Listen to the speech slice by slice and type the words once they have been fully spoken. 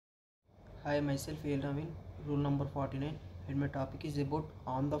Hi, myself A. Naveen, rule number 49, and my topic is about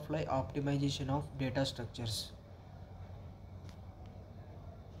on-the-fly optimization of data structures.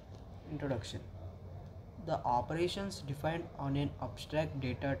 Introduction. The operations defined on an abstract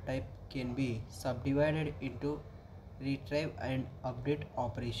data type can be subdivided into retrieve and update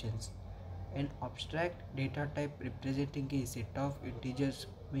operations. An abstract data type representing a set of integers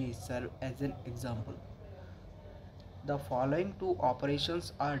may serve as an example. The following two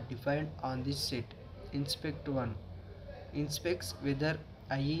operations are defined on this set. Inspect 1 inspects whether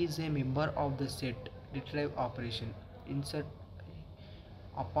I is a member of the set. Retrieve operation. Insert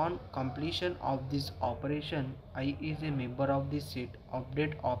upon completion of this operation, I is a member of the set.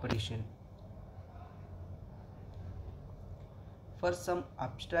 Update operation. For some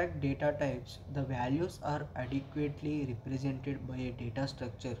abstract data types, the values are adequately represented by a data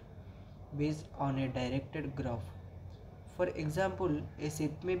structure based on a directed graph. For example, a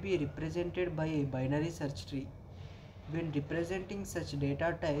set may be represented by a binary search tree. When representing such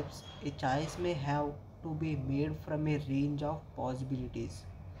data types, a choice may have to be made from a range of possibilities,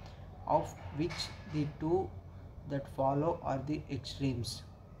 of which the two that follow are the extremes.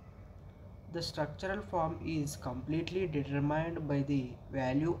 The structural form is completely determined by the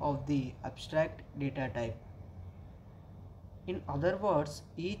value of the abstract data type. In other words,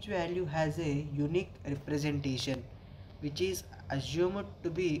 each value has a unique representation which is assumed to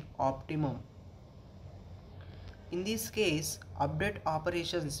be optimum. In this case, update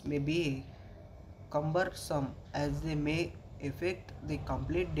operations may be cumbersome as they may affect the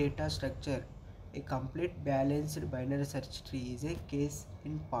complete data structure. A complete balanced binary search tree is a case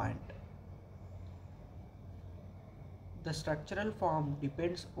in point. The structural form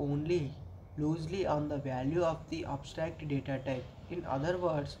depends only loosely on the value of the abstract data type. In other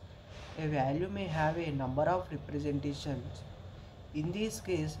words, a value may have a number of representations. In this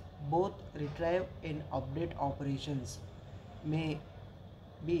case, both retrieve and update operations may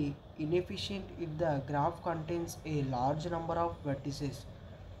be inefficient if the graph contains a large number of vertices.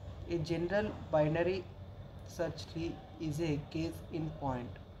 A general binary search tree is a case in point.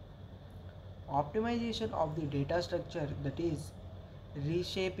 Optimization of the data structure, that is,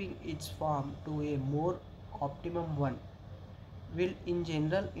 reshaping its form to a more optimum one, will in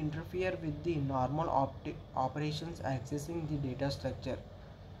general interfere with the normal operations accessing the data structure.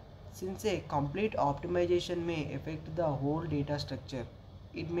 Since a complete optimization may affect the whole data structure,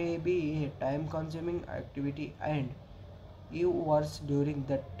 it may be a time consuming activity and even worse during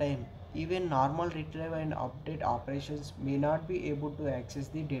that time. Even normal retrieve and update operations may not be able to access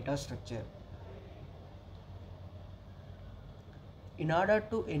the data structure. In order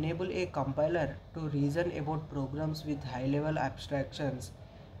to enable a compiler to reason about programs with high level abstractions,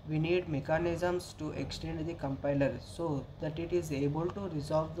 we need mechanisms to extend the compiler so that it is able to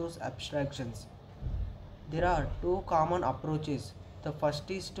resolve those abstractions. There are two common approaches. The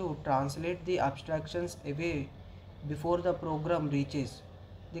first is to translate the abstractions away before the program reaches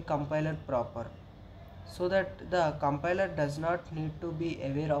the compiler proper, so that the compiler does not need to be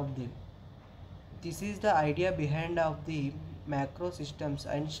aware of them. This is the idea behind of the macro systems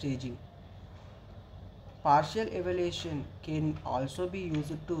and staging. Partial evaluation can also be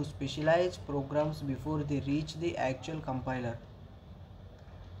used to specialize programs before they reach the actual compiler.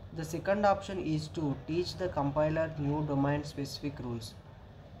 The second option is to teach the compiler new domain specific rules.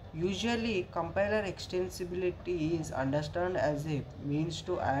 Usually, compiler extensibility is understood as a means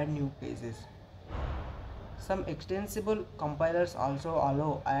to add new cases. Some extensible compilers also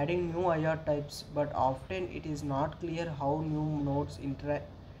allow adding new IR types, but often it is not clear how new nodes interact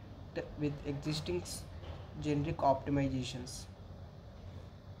with existing generic optimizations.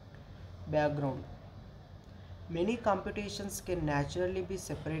 Background. Many computations can naturally be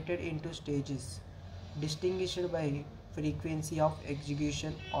separated into stages, distinguished by frequency of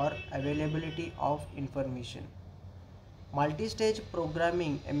execution or availability of information. Multi-stage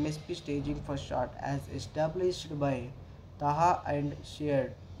programming (MSP staging for short), as established by Taha and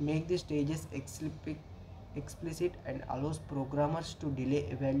Shared, make the stages explicit and allows programmers to delay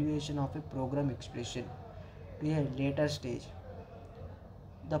evaluation of a program expression to a later stage.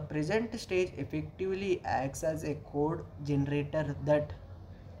 The present stage effectively acts as a code generator that,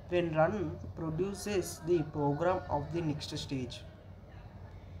 when run, produces the program of the next stage.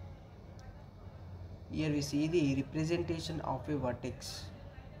 Here we see the representation of a vertex.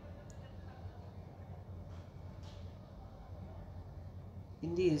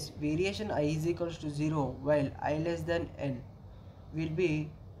 In this, variation I is equals to 0 while I less than n will be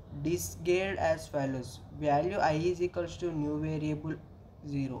disgaged as follows. Value I is equals to new variable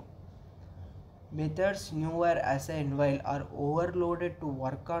 0. Methods new are assigned while are overloaded to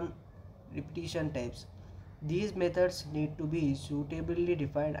work on repetition types. These methods need to be suitably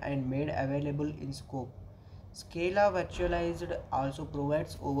defined and made available in scope. Scala virtualized also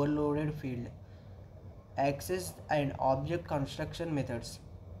provides overloaded field, access, and object construction methods.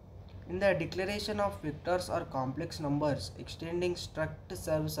 In the declaration of vectors or complex numbers, extending struct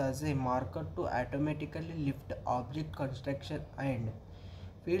serves as a marker to automatically lift object construction and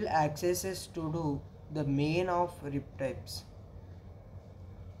field accesses to do the main of rip types.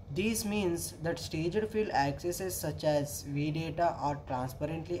 This means that staged field accesses such as vdata are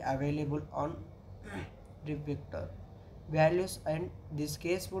transparently available on rip vector values, and this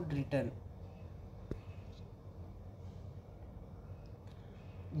case would return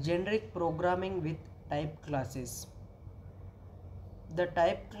generic programming with type classes. The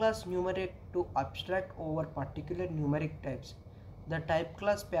type class numeric to abstract over particular numeric types. The type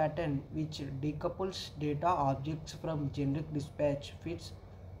class pattern, which decouples data objects from generic dispatch, fits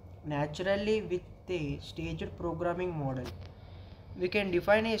naturally with the staged programming model. We can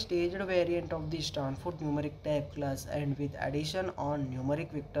define a staged variant of the Stanford numeric type class and with addition on numeric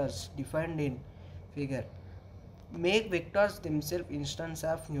vectors defined in figure. Make vectors themselves instance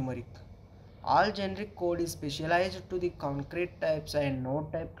of numeric. All generic code is specialized to the concrete types and no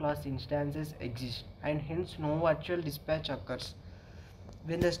type class instances exist, and hence no virtual dispatch occurs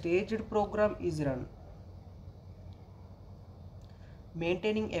when the staged program is run.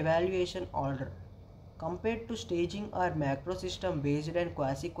 Maintaining evaluation order. Compared to staging or macro system based on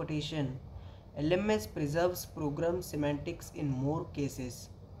quasi quotation, LMS preserves program semantics in more cases.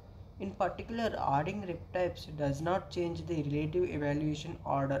 In particular, adding rep types does not change the relative evaluation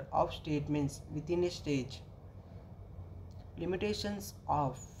order of statements within a stage. Limitations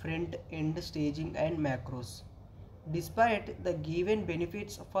of front-end staging and macros. Despite the given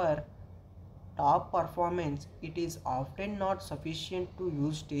benefits for top performance, it is often not sufficient to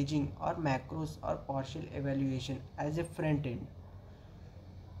use staging or macros or partial evaluation as a front end.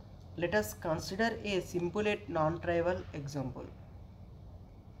 Let us consider a simple yet non-trivial example.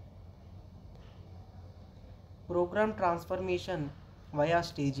 Program transformation via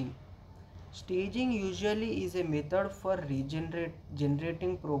staging. Staging usually is a method for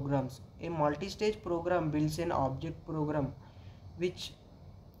generating programs. A multi-stage program builds an object program which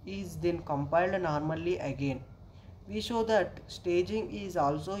is then compiled normally again. We show that staging is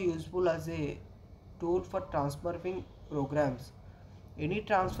also useful as a tool for transforming programs. Any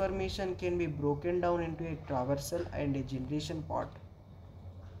transformation can be broken down into a traversal and a generation part.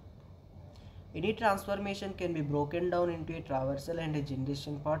 Any transformation can be broken down into a traversal and a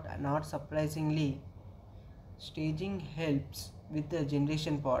generation part. Not surprisingly, staging helps with the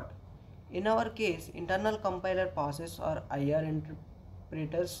generation part. In our case, internal compiler passes are IR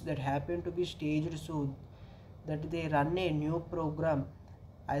interpreters that happen to be staged so that they run a new program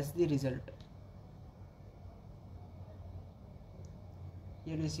as the result.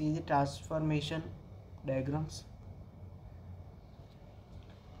 Here you see the transformation diagrams.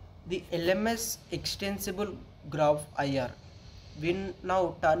 The LMS extensible graph IR. We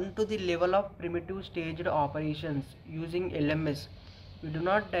now turn to the level of primitive staged operations using LMS. We do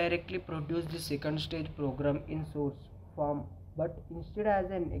not directly produce the second stage program in source form, but instead as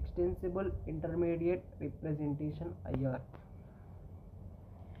an extensible intermediate representation IR.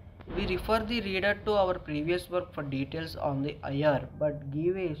 We refer the reader to our previous work for details on the IR, but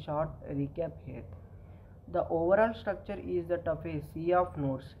give a short recap here. The overall structure is that of a sea of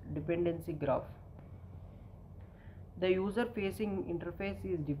nodes dependency graph. The user-facing interface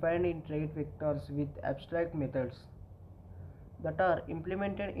is defined in trait vectors with abstract methods that are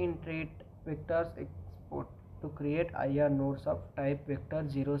implemented in trait vectors export to create IR nodes of type vector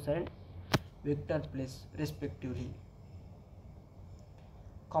zeros and vector plus respectively.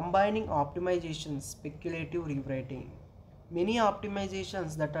 Combining optimizations, speculative rewriting. Many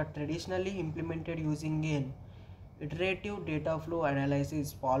optimizations that are traditionally implemented using an iterative data flow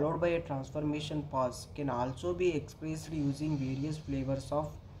analysis followed by a transformation pass can also be expressed using various flavors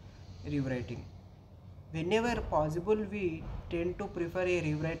of rewriting. Whenever possible, we tend to prefer a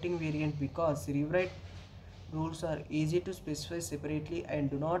rewriting variant because rewrite rules are easy to specify separately and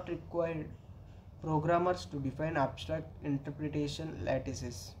do not require programmers to define abstract interpretation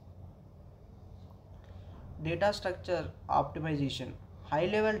lattices. Data structure optimization.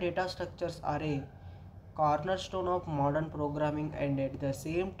 High-level data structures are a cornerstone of modern programming and at the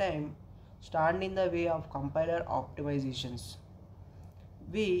same time stand in the way of compiler optimizations.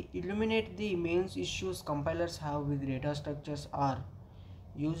 We illuminate the main issues compilers have with data structures are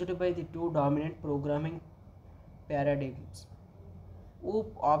used by the two dominant programming paradigms.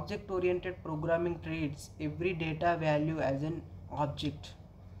 OOP, object-oriented programming treats every data value as an object.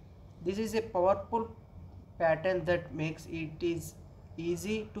 This is a powerful pattern that makes it is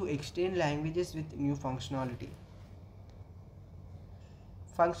easy to extend languages with new functionality.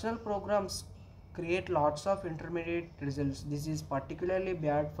 Functional programs create lots of intermediate results. This is particularly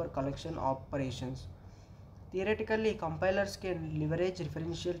bad for collection operations. Theoretically, compilers can leverage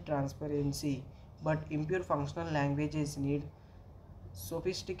referential transparency, but impure functional languages need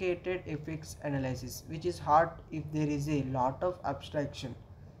sophisticated effects analysis, which is hard if there is a lot of abstraction.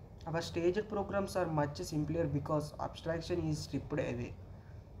 Our staged programs are much simpler because abstraction is stripped away.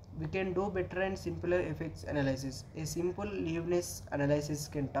 We can do better and simpler effects analysis. A simple leaveness analysis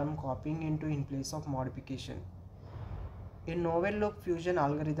can turn copying into in place of modification. In novel look fusion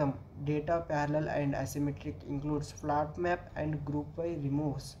algorithm, data parallel and asymmetric includes flat map and group by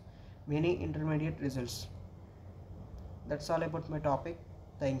removes many intermediate results. That's all about my topic.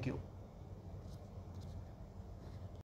 Thank you.